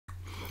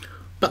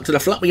Back to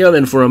the flat we go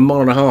then for a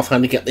 1.5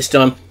 handicap this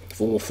time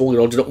for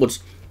 4-year-olds and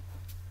upwards.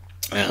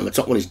 And the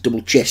top one is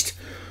double chest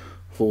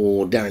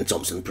for Darren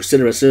Thompson.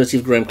 Priscilla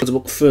Assertive, Graham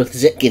Clutterbuck, Firth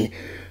Zetkin,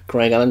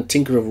 Craig Allen,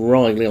 Tinker of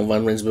Rye, Leon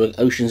Van Rensburg,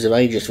 Oceans of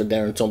Aegis for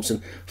Darren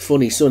Thompson,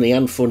 Funny Sonny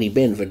and Funny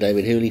Ben for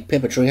David Hooley,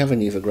 Pepper Tree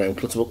Avenue for Graham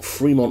Clutterbuck,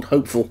 Fremont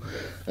Hopeful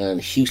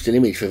and Houston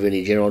Image for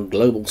Vinnie Gerard,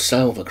 Global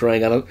Sale for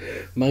Craig Allen,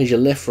 Major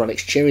Left for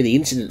Alex Cherry, The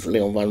Incident for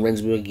Leon Van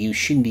Rensburg,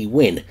 Ushindi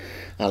Wen,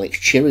 Alex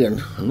Cherry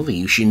and another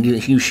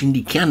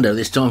Ushindi Kando,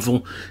 this time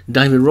for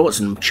David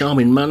Robertson,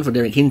 Charming Man for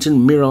Derek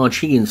Hinton,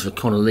 Mirage Higgins for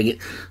Conor Liggett,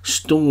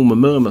 Storm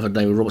Murmur for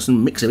David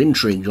Robertson, Mix of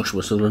Intrigue,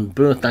 Joshua Sutherland,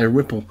 Birthday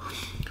Ripple,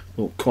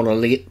 Conor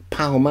Liggett,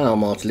 Pall Mall,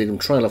 Martin Leadham,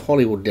 Trail of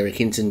Hollywood, Derek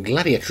Hinton,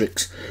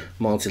 Gladiatrix,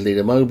 Martin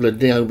Leadham,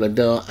 Obla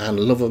Dar, and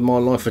Love of My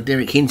Life for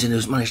Derek Hinton,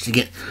 who's managed to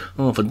get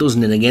half a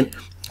dozen in again,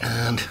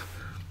 and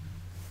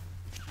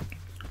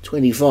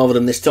 25 of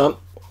them this time.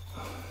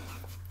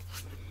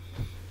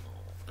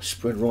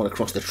 Spread right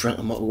across the track.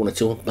 There might be one or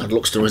two bad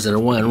luck stories that are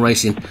away and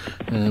racing,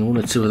 and one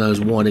or two of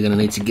those wide are going to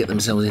need to get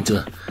themselves into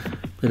a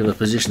bit of a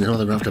position. They're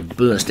either going to have to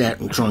burst out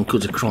and try and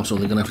cut across, or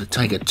they're going to have to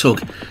take a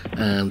tug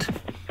and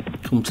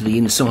come to the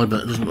inside,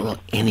 but it doesn't look like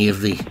any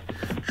of the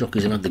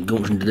jockeys have had the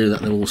gumption to do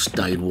that. They've all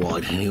stayed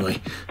wide anyway.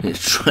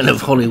 It's Trail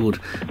of Hollywood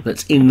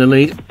that's in the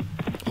lead.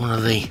 One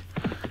of the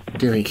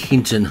Derek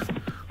Hinton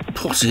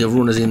posse of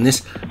runners in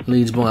this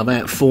leads by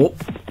about 4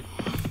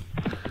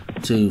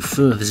 to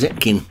Firth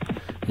Zetkin,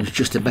 who's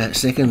just about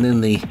second.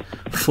 Then the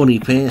funny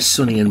pair,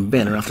 Sonny and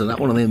Ben, are after that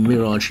one, and then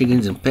Mirage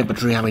Higgins and Pepper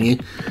Tree Avenue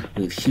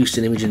with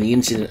Houston Image and The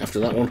Incident after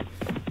that one.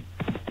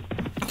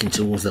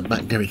 Towards the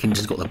back, Derek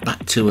Hinton's got the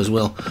back two as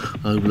well,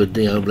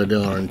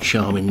 Obladar and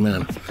Charming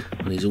Man,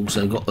 and he's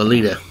also got the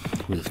leader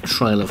with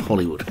Trail of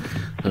Hollywood.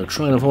 So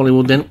Trail of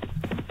Hollywood then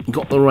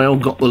got the rail,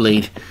 got the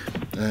lead,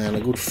 and a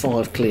good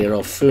 5 clear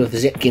of Firth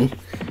Zetkin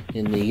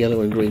in the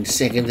yellow and green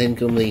second. Then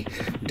come the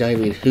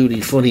David Hooley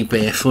funny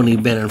pair, Funny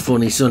Ben and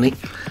Funny Sonny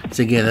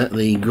together.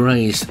 The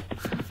greys,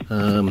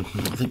 I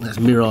think that's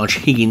Mirage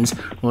Higgins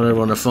right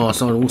over on the far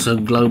side. Also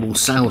Global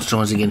Sales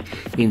tries to get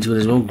into it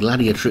as well.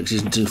 Gladiatrix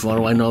isn't too far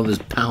away. Neither there's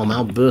Pall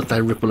Mall,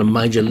 Birthday Ripple and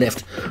Major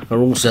Left are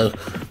also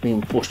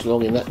being pushed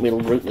along in that middle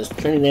route. There's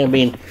plenty now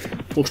being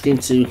pushed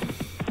into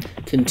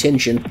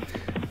contention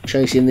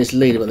chasing this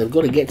leader, but they've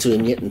got to get to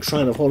him yet, and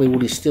Trail of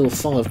Hollywood is still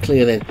 5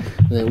 clear then,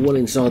 and they're well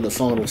inside the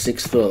final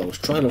 6 furlongs.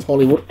 Trail of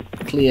Hollywood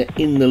clear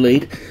in the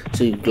lead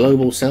to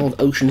Global South.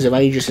 Oceans of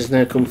Aegis has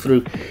now come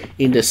through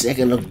into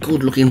second. A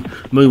good looking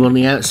move on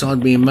the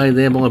outside being made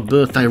there by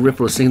Birthday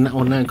Ripple. Seeing that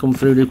one now come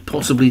through to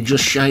possibly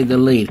just shade the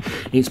lead.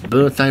 It's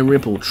Birthday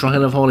Ripple,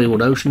 Trail of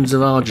Hollywood, Oceans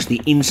of Aegis.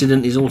 The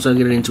Incident is also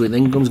getting into it.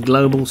 Then comes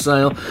Global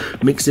Sale,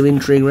 Mix of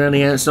Intrigue around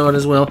the outside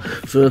as well.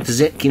 Firth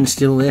Zetkin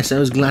still there, so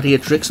is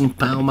Gladiatrix and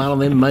Pall Mall,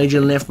 and then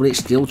Major Left, but it's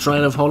still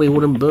Trail of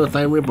Hollywood and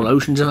Birthday Ripple.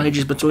 Oceans of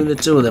Aegis between the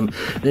two of them.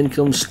 Then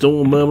comes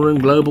Storm Murmur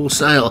and Global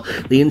Sale.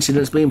 The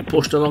Incident's being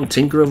pushed along.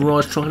 Tinker of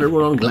Rise trying to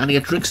run on.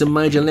 Gladiatrix and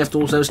Major Left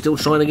also still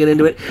trying to get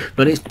into it,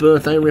 but it's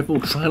Birthday Ripple,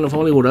 Trail of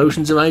Hollywood,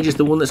 Oceans of Aegis.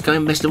 The one that's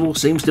going best of all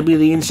seems to be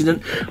the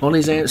Incident on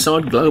his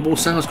outside. Global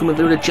Sale's coming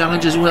through the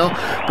challenge as well,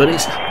 but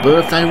it's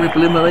Birthday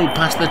Ripple in the lead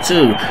past the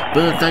two.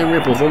 Birthday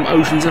Ripple from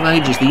Oceans of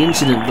Aegis, the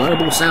Incident,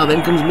 Global Sale.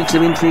 Then comes Mix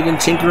of Intrigue and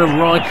Tinker of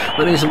Rye,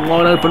 but there's a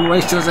wide open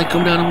race till as they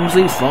come down towards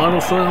the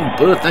final furlong.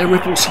 Birthday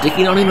Ripple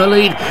sticking on in the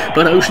lead,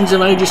 but Oceans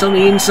of Aegis on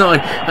the inside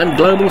and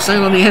Global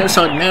Sale on the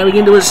outside. Now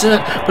begin to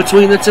assert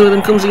between the two of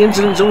them comes the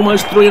Incident. It's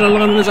almost 3 in a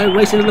line, and as they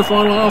race into the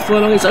final half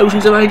furlong, it's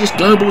Oceans of Aegis,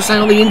 Global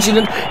Sale, the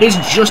Incident. It's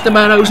just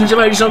about Oceans of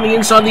Aegis on the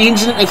inside. The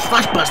Incident, they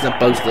flash past the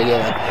post together,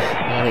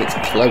 and it's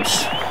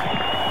close.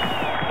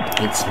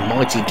 It's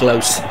mighty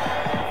close.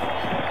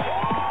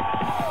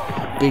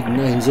 Big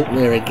names up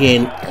there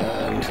again,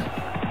 and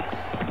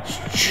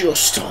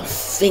just, I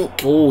think,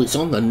 oh, it's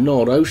on the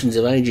nod. Oceans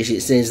of Aegis,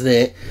 it says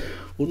there.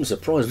 Wouldn't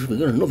surprise me if we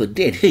got another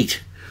dead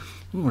heat.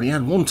 We already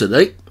had one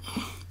today.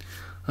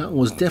 That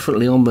was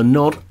definitely on the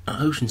nod.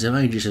 Oceans of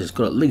Aegis has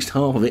got at least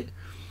half of it.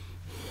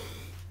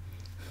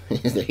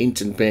 There's the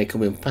Hinton pair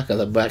coming back at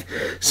the back.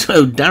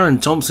 So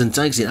Darren Thompson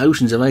takes it.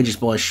 Oceans of Aegis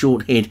by a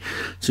short head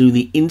to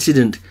the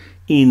Incident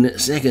in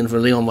second for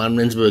Leon Van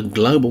Rensburg.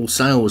 Global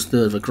Sale was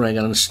third for Craig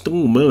Allen.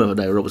 Storm Murmur for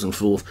David Robertson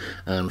fourth,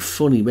 and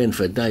Funny Ben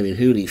for David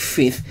Hooley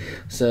fifth.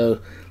 So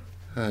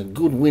a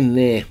good win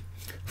there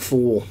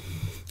for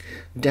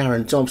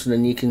Darren Thompson,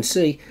 and you can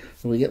see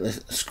when we get the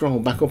scroll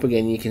back up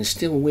again, you can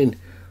still win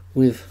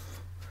with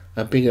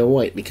a bigger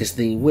weight, because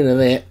the winner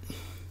there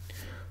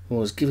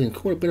was giving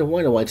quite a bit of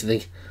weight away to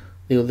the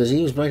others.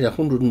 He was made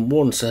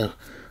 101, so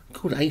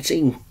good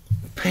 18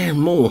 pound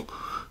more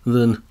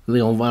than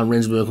Leon Van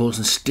Rensburg horse,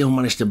 and still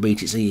managed to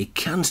beat it. So you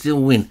can still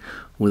win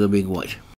with a big weight.